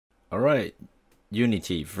Alright,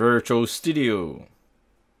 Unity Virtual Studio.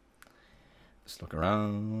 Let's look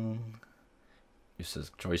around. Use the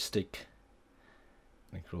joystick.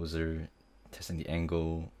 Get closer, testing the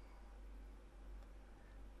angle.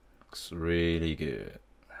 Looks really good.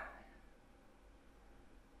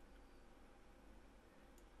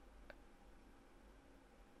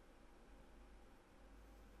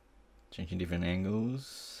 Changing different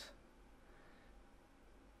angles.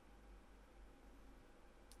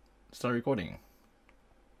 Start recording.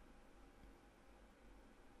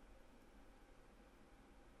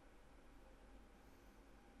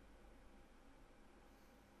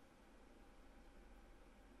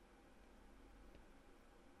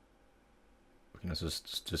 We can also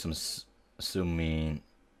do some zoom in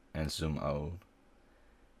and zoom out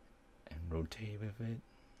and rotate with it.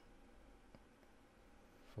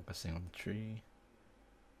 Focusing on the tree.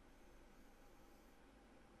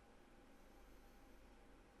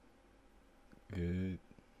 Good.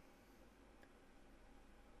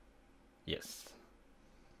 Yes.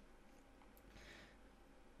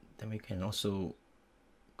 Then we can also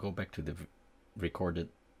go back to the recorded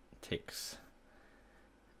takes.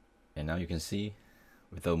 And now you can see,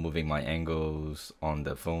 without moving my angles on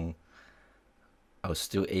the phone, I was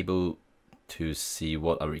still able to see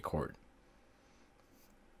what I record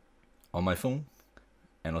on my phone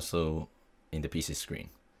and also in the PC screen.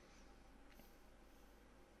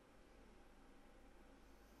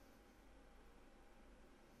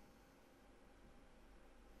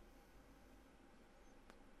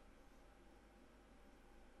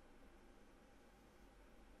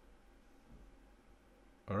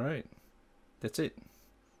 Alright, that's it.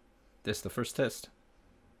 That's the first test.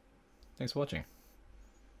 Thanks for watching.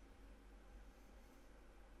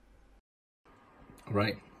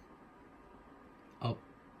 Alright. Up,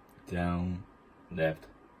 down, left,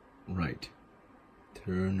 right.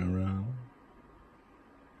 Turn around.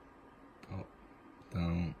 Up,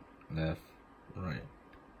 down, left, right.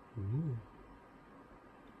 Ooh.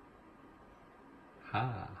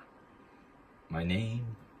 Ha. My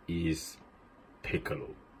name is Piccolo.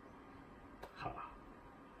 Ha.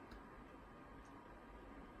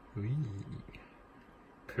 Wee.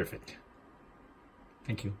 Perfect.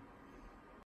 Thank you.